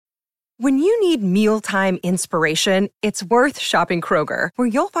When you need mealtime inspiration, it's worth shopping Kroger, where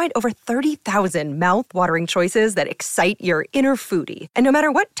you'll find over 30,000 mouth-watering choices that excite your inner foodie. And no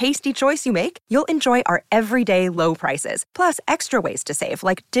matter what tasty choice you make, you'll enjoy our everyday low prices, plus extra ways to save,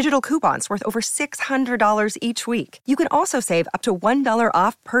 like digital coupons worth over $600 each week. You can also save up to $1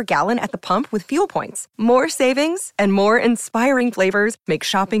 off per gallon at the pump with fuel points. More savings and more inspiring flavors make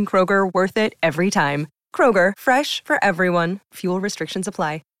shopping Kroger worth it every time. Kroger, fresh for everyone. Fuel restrictions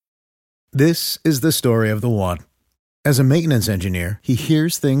apply. This is the story of the one. As a maintenance engineer, he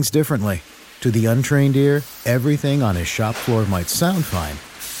hears things differently. To the untrained ear, everything on his shop floor might sound fine,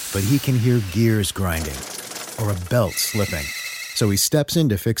 but he can hear gears grinding or a belt slipping. So he steps in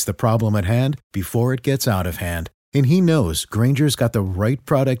to fix the problem at hand before it gets out of hand. And he knows Grainger's got the right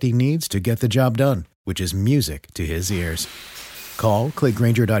product he needs to get the job done, which is music to his ears. Call, click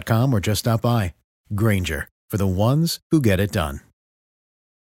Grainger.com, or just stop by. Grainger, for the ones who get it done.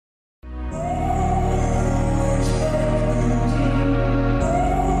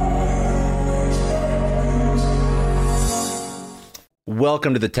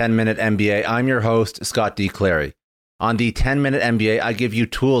 Welcome to the 10-Minute MBA. I'm your host, Scott D. Clary. On the 10-Minute MBA, I give you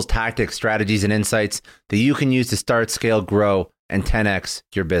tools, tactics, strategies, and insights that you can use to start, scale, grow, and 10x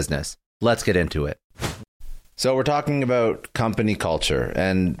your business. Let's get into it. So we're talking about company culture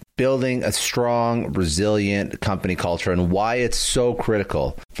and building a strong, resilient company culture and why it's so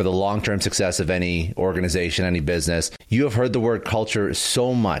critical for the long-term success of any organization, any business. You have heard the word culture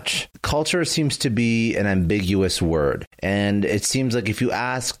so much. Culture seems to be an ambiguous word. And it seems like if you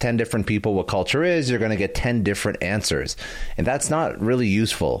ask 10 different people what culture is, you're going to get 10 different answers. And that's not really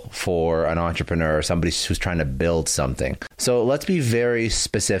useful for an entrepreneur or somebody who's trying to build something. So let's be very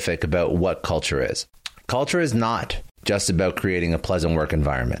specific about what culture is. Culture is not just about creating a pleasant work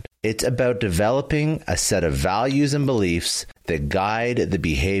environment. It's about developing a set of values and beliefs that guide the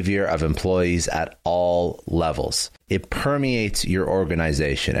behavior of employees at all levels. It permeates your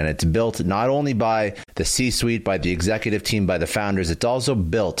organization, and it's built not only by the C-suite, by the executive team, by the founders, it's also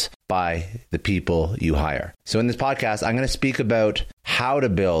built by the people you hire. So in this podcast, I'm going to speak about how to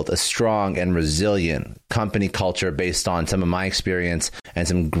build a strong and resilient company culture based on some of my experience and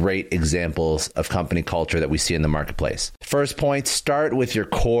some great examples of company culture that we see in the marketplace. First point, start with your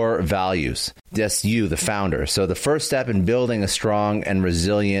core values. That's you, the founder. So the first step in building a strong and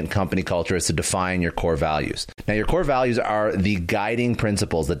resilient company culture is to define your core values. Now, your core values are the guiding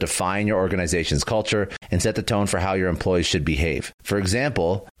principles that define your organization's culture and set the tone for how your employees should behave. For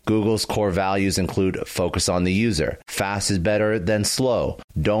example, Google's core values include focus on the user, fast is better than slow,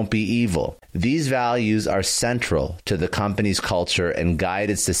 don't be evil. These values are central to the company's culture and guide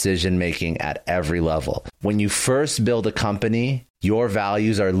its decision-making at every level. When you first build a company, your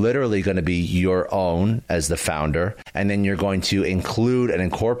values are literally going to be your own as the founder, and then you're going to include and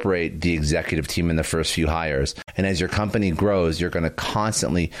incorporate the executive team in the first few hires. And as your company grows, you're going to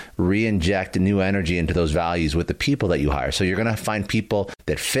constantly re-inject new energy into those values with the people that you hire. So you're going to find people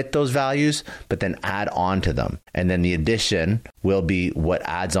that fit those values, but then add on to them. And then the addition will be what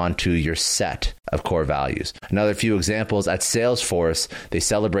adds on to your set of core values. Another few examples, at Salesforce, they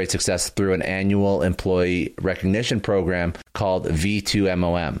celebrate success through an annual employee recognition program called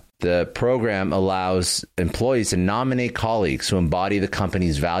V2MOM. The program allows employees to nominate colleagues who embody the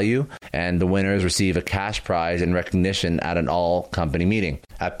company's value, and the winners receive a cash prize and recognition at an all-company meeting.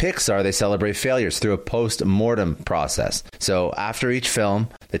 At Pixar, they celebrate failures through a post-mortem process. So after each film,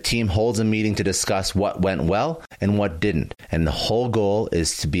 the team holds a meeting to discuss what went well and what didn't. And the whole goal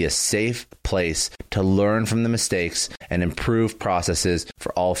is to be a safe place to learn from the mistakes and improve processes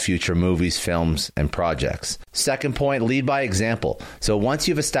for all future movies, films, and projects. Second point, lead by example. So once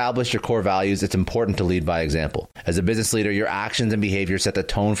you've established your core values, it's important to lead by example. As a business leader, your actions and behavior set the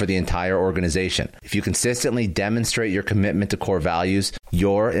tone for the entire organization. If you consistently demonstrate your commitment to core values,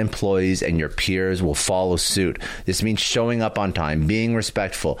 your employees and your peers will follow suit. This means showing up on time, being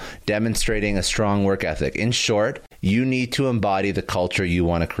respectful, demonstrating a strong work ethic. In short, you need to embody the culture you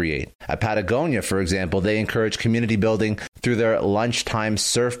want to create. At Patagonia, for example, they encourage community building through their lunchtime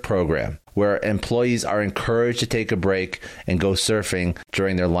surf program, where employees are encouraged to take a break and go surfing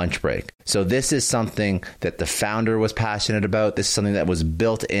during their lunch break. So this is something that the founder was passionate about. This is something that was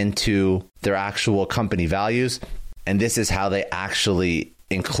built into their actual company values. And this is how they actually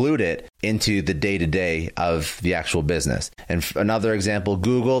include it into the day-to-day of the actual business. And another example,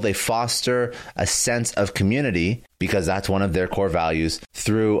 Google, they foster a sense of community because that's one of their core values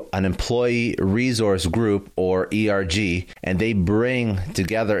through an employee resource group, or ERG, and they bring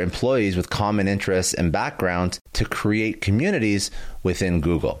together employees with common interests and backgrounds to create communities within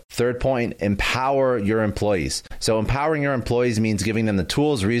Google. Third point, empower your employees. So empowering your employees means giving them the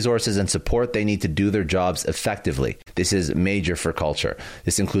tools, resources, and support they need to do their jobs effectively. This is major for culture.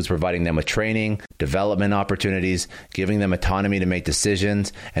 This includes providing them with training, development opportunities, giving them autonomy to make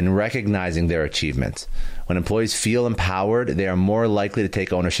decisions, and recognizing their achievements. When employees feel empowered, they are more likely to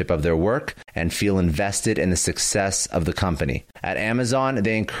take ownership of their work and feel invested in the success of the company. At Amazon,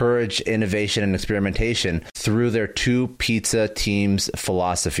 they encourage innovation and experimentation through their 2 pizza teams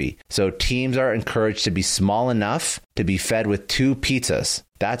philosophy. So teams are encouraged to be small enough to be fed with 2 pizzas.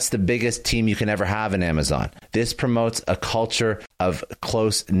 That's the biggest team you can ever have in Amazon. This promotes a culture of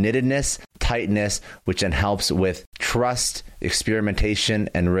close knittedness, tightness, which then helps with trust, experimentation,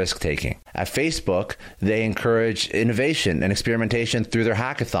 and risk-taking. At Facebook, they encourage innovation and experimentation through their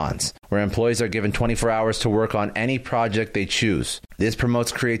hackathons, where employees are given 24 hours to work on any project they choose. This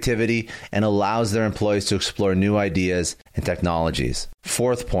promotes creativity and allows their employees to explore new ideas and technologies.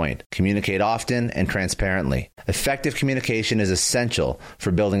 Fourth point, communicate often and transparently. Effective communication is essential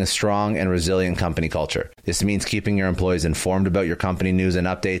for building a strong and resilient company culture. This means keeping your employees informed about your company news and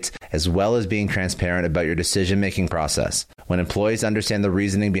updates, as well as being transparent about your decision-making process. When employees understand the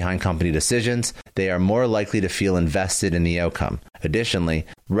reasoning behind company decisions, they are more likely to feel invested in the outcome. Additionally,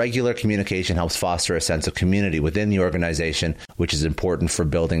 regular communication helps foster a sense of community within the organization, which is important for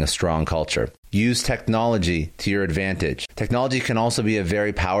building a strong culture. Use technology to your advantage. Technology can also be a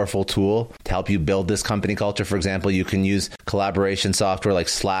very powerful tool to help you build this company culture. For example, you can use collaboration software like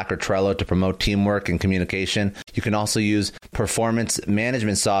Slack or Trello to promote teamwork and communication. You can also use performance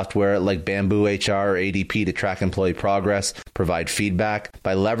management software like Bamboo HR or ADP to track employee progress, provide feedback.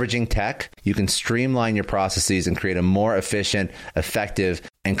 By leveraging tech, you can streamline your processes and create a more efficient, effective,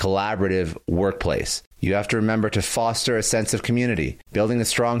 and collaborative workplace. You have to remember to foster a sense of community. Building a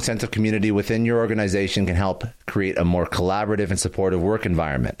strong sense of community within your organization can help create a more collaborative and supportive work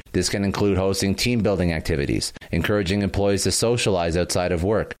environment. This can include hosting team building activities, encouraging employees to socialize outside of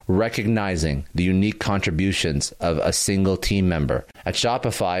work, recognizing the unique contributions of a single team member. At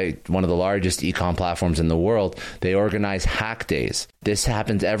Shopify, one of the largest e-com platforms in the world, they organize hack days. This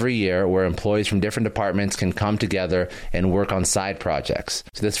happens every year where employees from different departments can come together and work on side projects.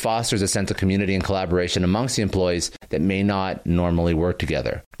 So this fosters a sense of community and collaboration amongst the employees that may not normally work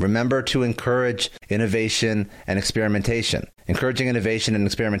together. Remember to encourage innovation and experimentation. Encouraging innovation and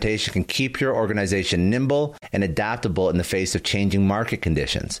experimentation can keep your organization nimble and adaptable in the face of changing market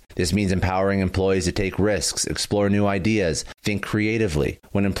conditions. This means empowering employees to take risks, explore new ideas, think creatively.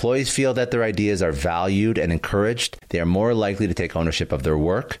 When employees feel that their ideas are valued and encouraged, they are more likely to take ownership of their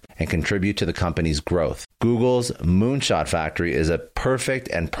work and contribute to the company's growth. Google's Moonshot Factory is a perfect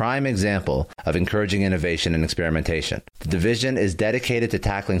and prime example of encouraging innovation and experimentation. The division is dedicated to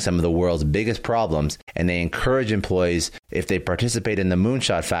tackling some of the world's biggest problems, and they encourage employees, if they participate in the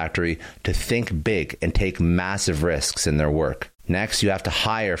Moonshot Factory, to think big and take massive risks in their work. Next, you have to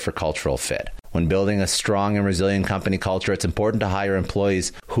hire for cultural fit. When building a strong and resilient company culture, it's important to hire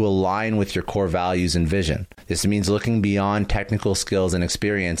employees who align with your core values and vision. This means looking beyond technical skills and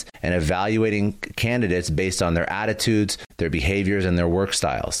experience and evaluating candidates based on their attitudes, their behaviors, and their work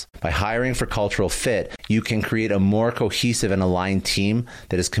styles. By hiring for cultural fit, you can create a more cohesive and aligned team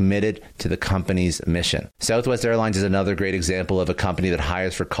that is committed to the company's mission. Southwest Airlines is another great example of a company that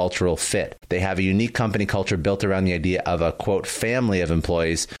hires for cultural fit. They have a unique company culture built around the idea of a, quote, family of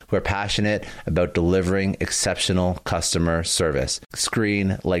employees who are passionate about delivering exceptional customer service.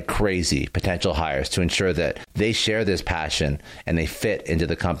 Screen like crazy potential hires to ensure that they share this passion and they fit into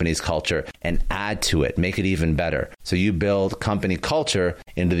the company's culture and add to it, make it even better. So you build company culture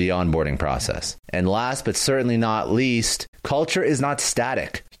into the onboarding process. And last but certainly not least, culture is not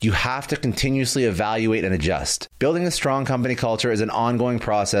static. You have to continuously evaluate and adjust. Building a strong company culture is an ongoing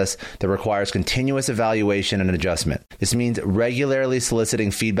process that requires continuous evaluation and adjustment. This means regularly soliciting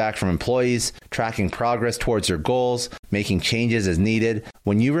feedback from employees, tracking progress towards your goals, making changes as needed.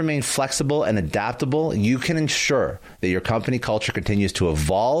 When you remain flexible and adaptable, you can ensure that your company culture continues to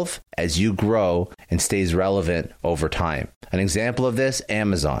evolve as you grow and stays relevant over time. An example of this,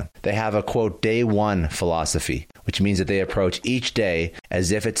 Amazon. They have a, quote, day one philosophy, which means that they approach each day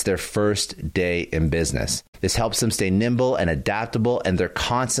as if it's their first day in business. This helps them stay nimble and adaptable, and they're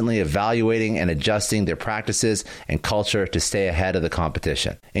constantly evaluating and adjusting their practices and culture to stay ahead of the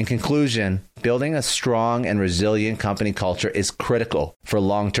competition. In conclusion, Building a strong and resilient company culture is critical for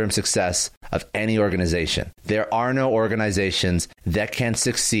long-term success of any organization. There are no organizations that can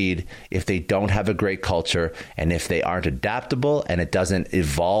succeed if they don't have a great culture, and if they aren't adaptable and it doesn't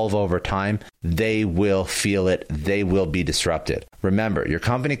evolve over time, they will feel it. They will be disrupted. Remember, your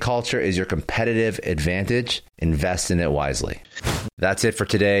company culture is your competitive advantage. Invest in it wisely. That's it for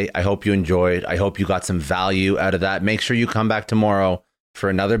today. I hope you enjoyed. I hope you got some value out of that. Make sure you come back tomorrow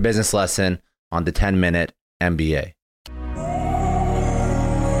for another business lesson on the 10-Minute MBA.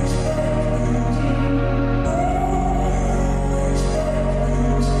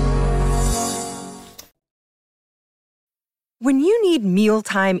 When you need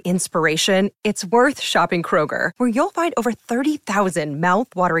mealtime inspiration, it's worth shopping Kroger, where you'll find over 30,000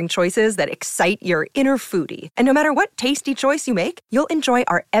 mouth-watering choices that excite your inner foodie. And no matter what tasty choice you make, you'll enjoy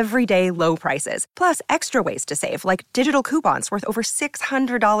our everyday low prices, plus extra ways to save, like digital coupons worth over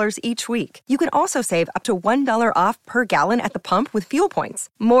 $600 each week. You can also save up to $1 off per gallon at the pump with fuel points.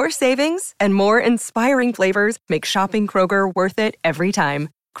 More savings and more inspiring flavors make shopping Kroger worth it every time.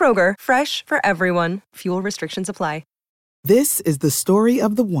 Kroger, fresh for everyone. Fuel restrictions apply. This is the story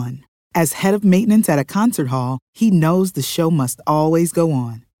of the one. As head of maintenance at a concert hall, he knows the show must always go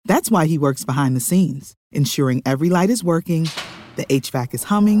on. That's why he works behind the scenes, ensuring every light is working, the HVAC is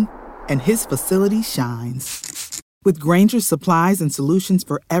humming, and his facility shines. With Grainger's supplies and solutions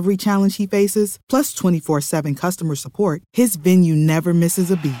for every challenge he faces, plus 24/7 customer support, his venue never misses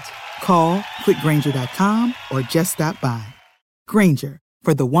a beat. Call quickgrainger.com or just stop by. Grainger,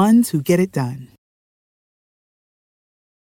 for the ones who get it done.